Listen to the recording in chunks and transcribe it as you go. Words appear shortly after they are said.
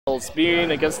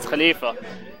being against Khalifa.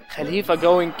 Khalifa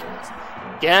going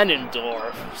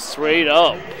Ganondorf straight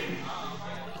up.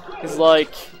 He's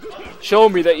like, show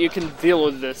me that you can deal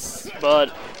with this,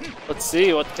 but let's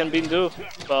see what can be do.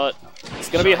 But it's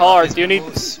gonna be hard. You need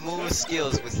smooth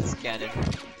skills with this Ganon.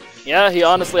 Yeah, he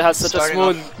honestly has such a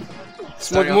smooth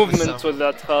movement with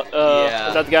that with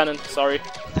that Ganon. Sorry.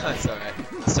 No, it's alright.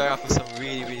 Start off with some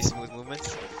really smooth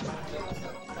movements.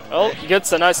 Well,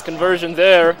 gets a nice conversion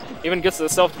there. Even gets the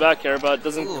soft back air, but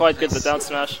doesn't quite get the down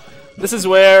smash. This is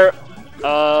where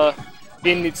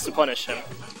Bean needs to punish him.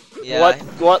 Yeah.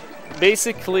 What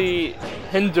basically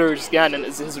hinders Ganon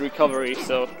is his recovery,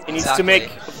 so he needs to make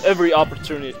every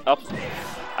opportunity.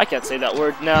 I can't say that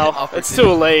word now. It's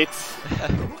too late.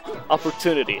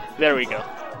 Opportunity. There we go.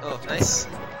 Oh, nice.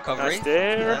 Recovery. Nice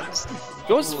there.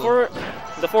 Goes for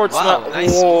the forward smash.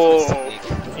 Nice. Whoa.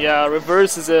 Yeah,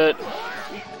 reverses it.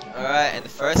 Alright, and the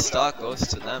first stock goes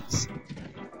to Lems.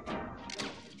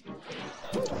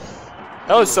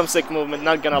 That was some sick movement,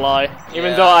 not gonna lie.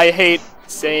 Even though I hate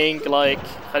saying like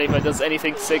Khalifa does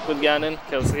anything sick with Ganon,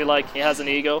 because he has an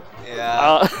ego.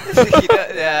 Yeah.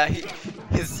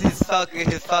 His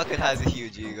Falcon has a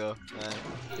huge ego, man.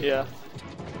 Yeah.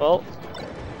 Well,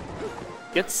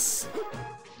 gets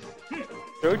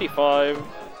 35.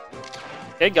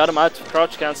 Okay, got him at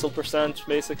crouch cancel percent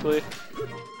basically.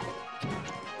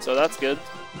 So that's good.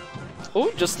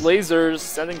 Ooh, just lasers,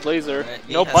 standing laser.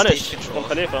 No punish from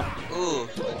Khalifa. Ooh.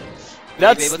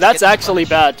 That's actually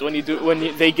bad when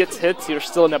they get hit. You're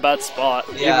still in a bad spot.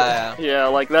 Yeah,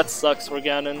 like that sucks for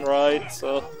Ganon, right?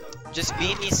 So just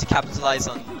Bean needs to capitalize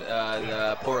on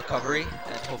the poor recovery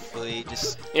and hopefully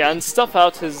just and stuff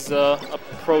out his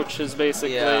approaches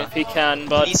basically if he can.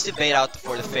 But he needs to bait out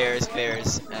for the fairs,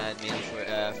 and mainly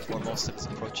for most of his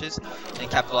approaches and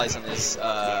capitalize on his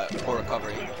poor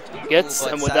recovery. Gets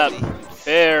him with that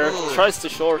fair. Tries to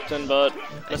shorten, but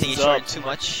I think he shortened too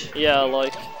much. Yeah,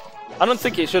 like I don't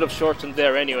think he should have shortened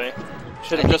there anyway.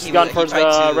 Should have just gone for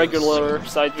the regular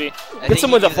side B. Gets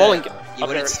him with a falling. He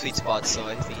went in sweet spot, so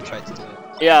I think he tried to do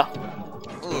it. Yeah.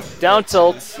 Down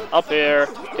tilt, up air,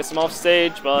 gets him off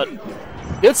stage, but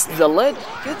gets the lead,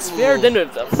 gets faired into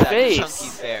the face. Chunky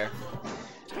fair.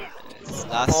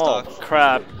 Last stock.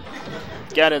 Crap.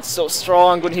 Ganon's so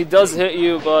strong when he does hit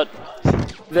you, but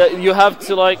you have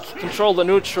to like control the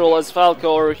neutral as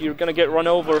Falco or you're gonna get run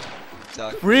over.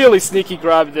 Exactly. Really sneaky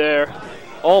grab there.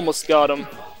 Almost got him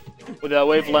with that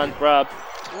waveland grab.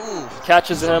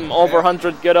 Catches him, over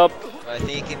 100 get up. I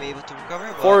think he can be able to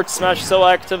recover. Forward smash so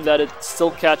active that it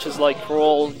still catches like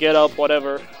roll, get up,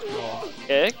 whatever.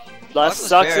 Okay, last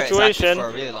stock situation. For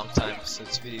a really long time, so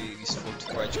it's really useful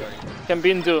for edge guarding. Can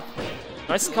Bean do?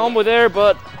 Nice combo there,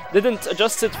 but didn't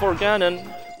adjust it for Ganon.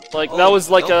 Like that was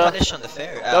like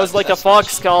a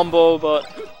Fox combo, but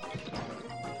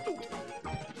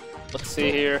let's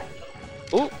see here.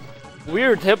 Ooh,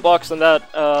 weird hitbox on that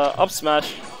up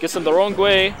smash. Gets him the wrong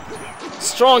way.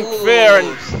 Strong fair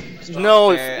and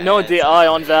no DI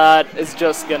on that. It's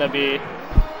just gonna be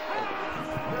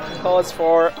cause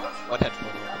for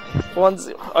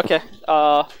 1-0. Okay.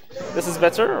 This is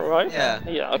better, right? Yeah.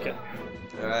 Yeah. Okay.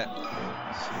 All right.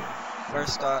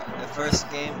 The first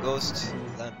game goes to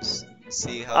Lems.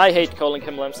 See how. I hate calling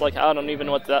him Lems. Like I don't even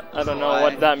know what that. I don't know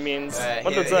what that means.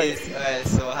 What does that mean?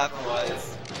 So what happened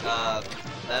was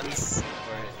Lems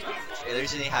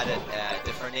originally had a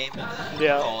different name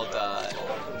called.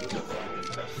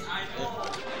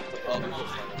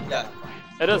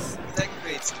 It is.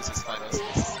 Technically, it's Lucis Finals.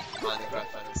 Minecraft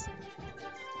Finals.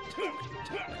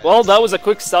 Well, that was a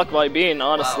quick stock by Bean,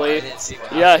 honestly. Wow, I didn't see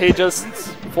what happened. He just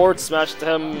forward smashed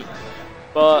him,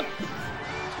 but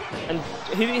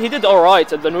he did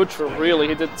alright at the neutral. Really,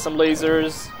 he did some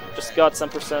lasers, just got some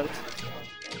percent.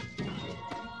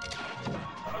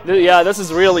 Yeah, this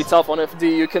is really tough on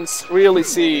FD. You can really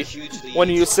see when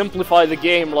you simplify the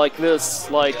game like this,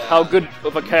 like how good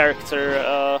of a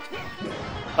character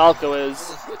Falco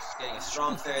is. Getting a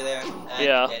strong fair there.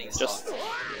 And just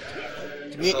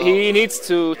he needs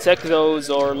to tech those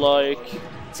or like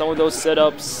some of those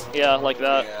setups. Yeah, like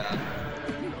that. Yeah.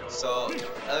 So let me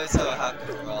tell you what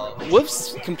happened. Well,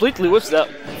 completely whiffs that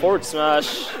forward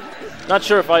smash. Not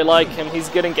sure if I like him. He's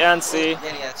getting antsy.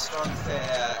 Getting a strong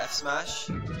F smash.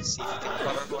 See if he can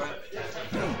recover for it.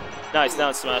 Nice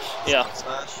down smash. Yeah.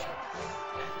 Smash.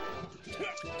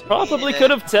 Probably could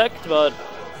have teched, but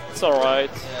it's alright.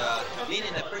 Yeah. Being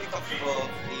in a pretty comfortable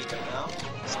lead right now.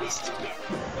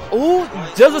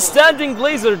 Oh, does a standing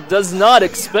laser, does not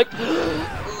expect.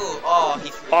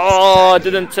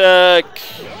 Didn't tech.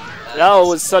 That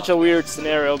was such a weird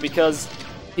scenario because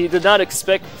he did not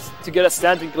expect to get a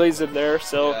standing laser there,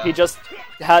 so he just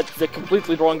had the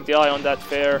completely wrong DI on that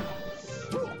fair.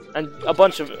 And a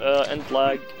bunch of end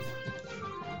lag.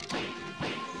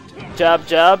 Jab,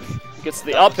 jab. Gets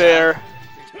the up air.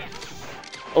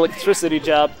 Electricity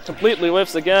jab. Completely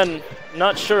whiffs again.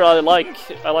 Not sure I like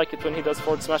it when he does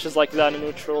forward smashes like that in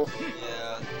neutral.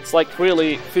 Yeah. It's like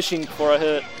really fishing for a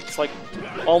hit. It's like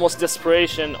almost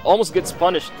desperation. Almost gets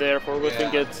punished there for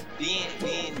whiffing it. Being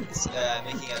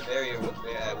making a barrier with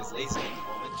laser at the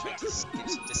moment, trying to give some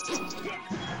distance between.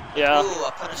 Yeah. Ooh,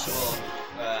 a punishable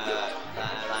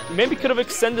Maybe could have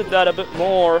extended that a bit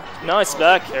more. Nice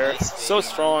back air. Nice So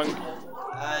strong.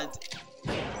 And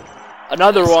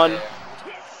another nice one. bear.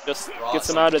 Just Raw gets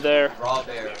him out of there. Raw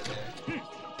bear there.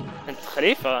 And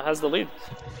Khalifa has the lead.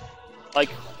 Like,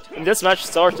 when this match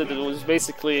started, it was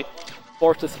basically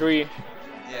 4-3.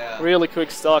 Yeah. Really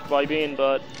quick stock by Bean,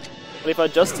 but Khalifa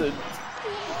adjusted.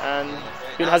 And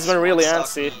Bean has been really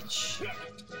antsy.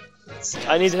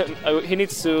 I need him. He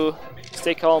needs to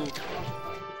stay calm.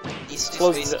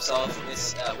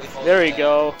 There you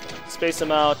go. Space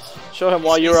him out. Show him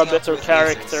why you're a better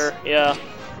character. Yeah.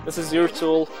 This is your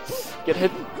tool. Get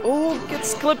hit. Oh,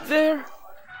 gets clipped there.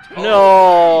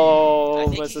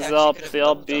 No, messes up the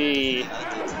up B.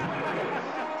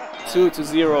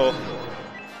 2-0.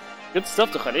 Good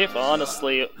stuff to Khalifa,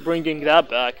 honestly, bringing that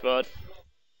back, but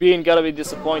Bean gotta be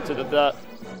disappointed at that.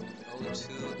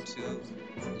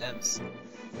 0-2 Lems.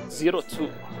 0-2.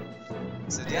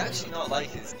 So do you actually not like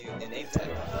his new name tag?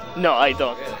 No, I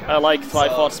don't. Really? I like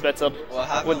Triforce better. What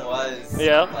happened was...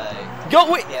 Yeah. Like, Go,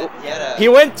 wait! He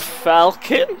went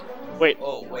Falcon? Wait.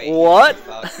 Oh, wait. What?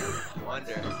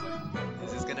 Wonder.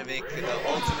 This is gonna make the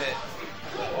ultimate...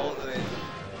 Oh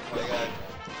my god.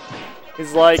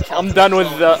 He's like, I'm done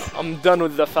with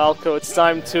the Falco. It's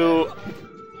time to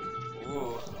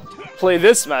play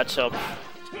this matchup.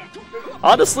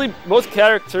 Honestly, both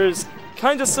characters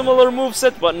kind of similar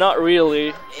moveset, but not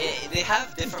really. They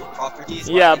have different properties.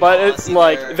 Yeah, but it's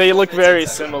like they look very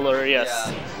similar. Yes.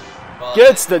 Yeah,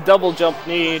 gets the double jump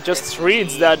knee. Just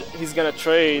reads that he's gonna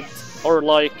trade, or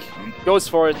like goes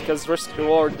for it because risk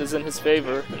reward is in his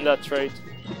favor in that trade.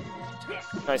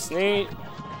 Nice knee.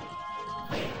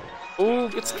 Ooh,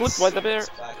 gets clipped by the bear.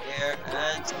 Back air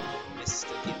and missed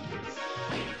the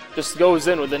just goes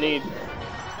in with the knee.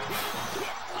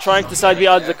 Trying to side B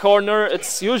out the corner,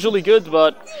 it's usually good,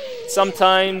 but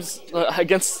sometimes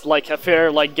against like a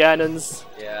fair like Ganon's,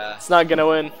 it's not gonna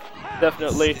win.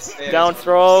 Definitely. Down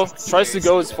throw, tries to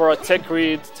go for a tech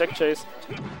read, tech chase.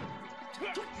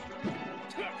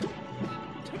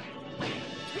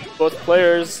 Both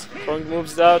players throwing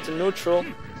moves out in neutral.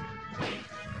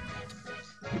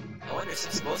 I wonder,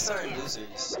 since both are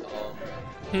losers,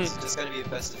 it's just gonna be a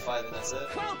best of 5 and that's it?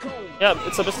 Yeah,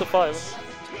 it's a best of 5.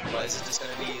 But is it just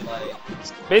gonna be like...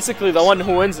 Basically, the one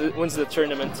who wins the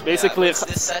tournament. Basically, yeah,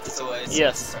 this set is always...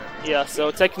 Yes. Yeah,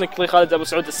 so technically Khalid Abu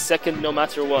Saud is second no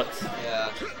matter what. Yeah.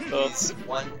 So,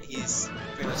 he's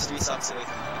pretty much 3 songs away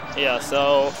from that. Yeah,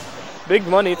 so... Big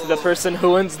money to the person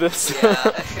who wins this.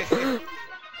 Yeah. Ooh,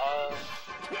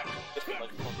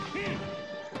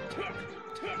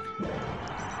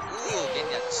 getting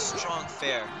that strong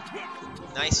fair.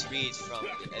 Nice read from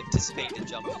anticipating the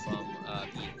jump from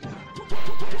Bean.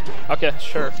 Okay,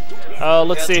 sure.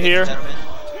 Let's see here.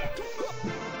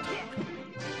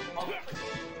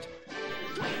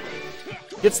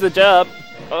 Gets the jab.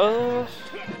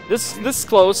 This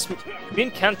close.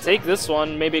 Bean can't take this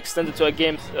one. Maybe extend it to a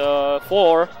game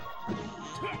 4.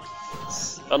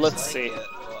 But let's see.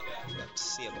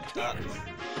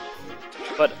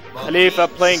 But Khalifa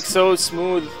playing so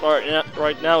smooth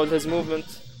right now with his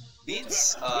movement.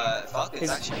 Bean's Falcon's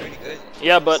actually pretty good.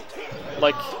 Yeah, but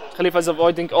like Khalifa's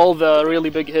avoiding all the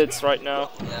really big hits right now.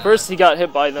 Yeah. First he got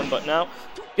hit by them, but now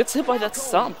gets hit by that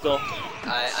stomp though.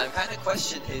 I'm kind of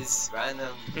questioning his random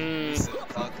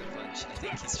Falcon punch. I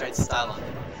think he's trying to style on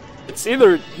him. It's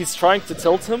either he's trying to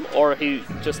tilt him or he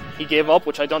gave up,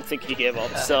 which I don't think he gave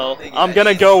up. So I'm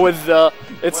gonna go with the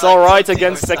it's alright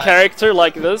against a character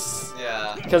like this.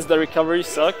 Yeah. Because the recovery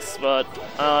sucks, but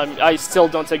I still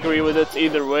don't agree with it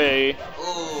either way.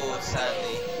 Ooh,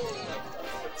 sadly.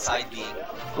 Side B.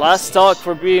 Last stock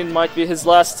for Bean might be his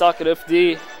last stock at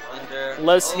FD.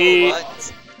 Unless he...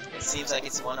 It seems like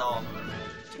it's 1-all.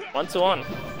 1-1.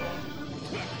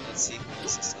 Let's see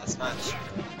who's this last match.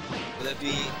 Will it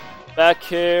be...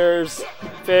 Back airs,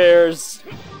 fairs.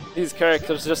 These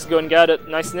characters just go and get it.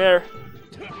 Nice nair.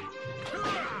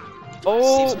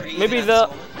 Oh, maybe the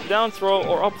down throw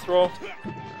or up throw.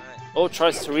 Oh,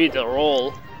 tries to read the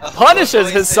roll.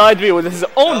 Punishes his side B with his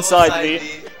own side B.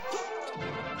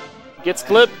 Gets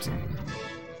clipped.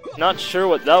 Not sure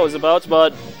what that was about,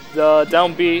 but the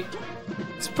down B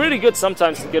It's pretty good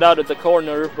sometimes to get out of the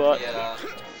corner, but yeah.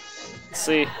 let's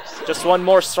see. Just one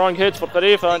more strong hit for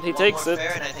Khalifa and he takes it.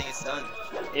 Fair and I think it's done.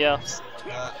 Yeah.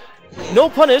 No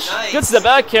punish. Nice. Gets the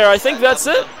back air. I think that's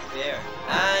it. There.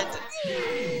 And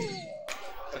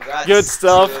congrats good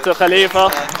stuff to Khalifa.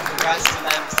 Congrats to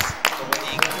Lems for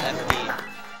winning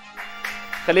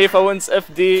FD. Khalifa wins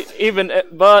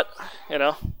FD, but you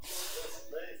know,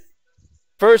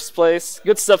 first place.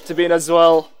 Good stuff to Bean as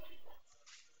well.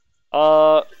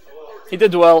 He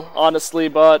did well, honestly,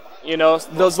 but you know,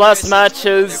 those last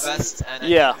matches, their best, and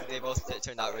yeah. they both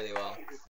turned out really well.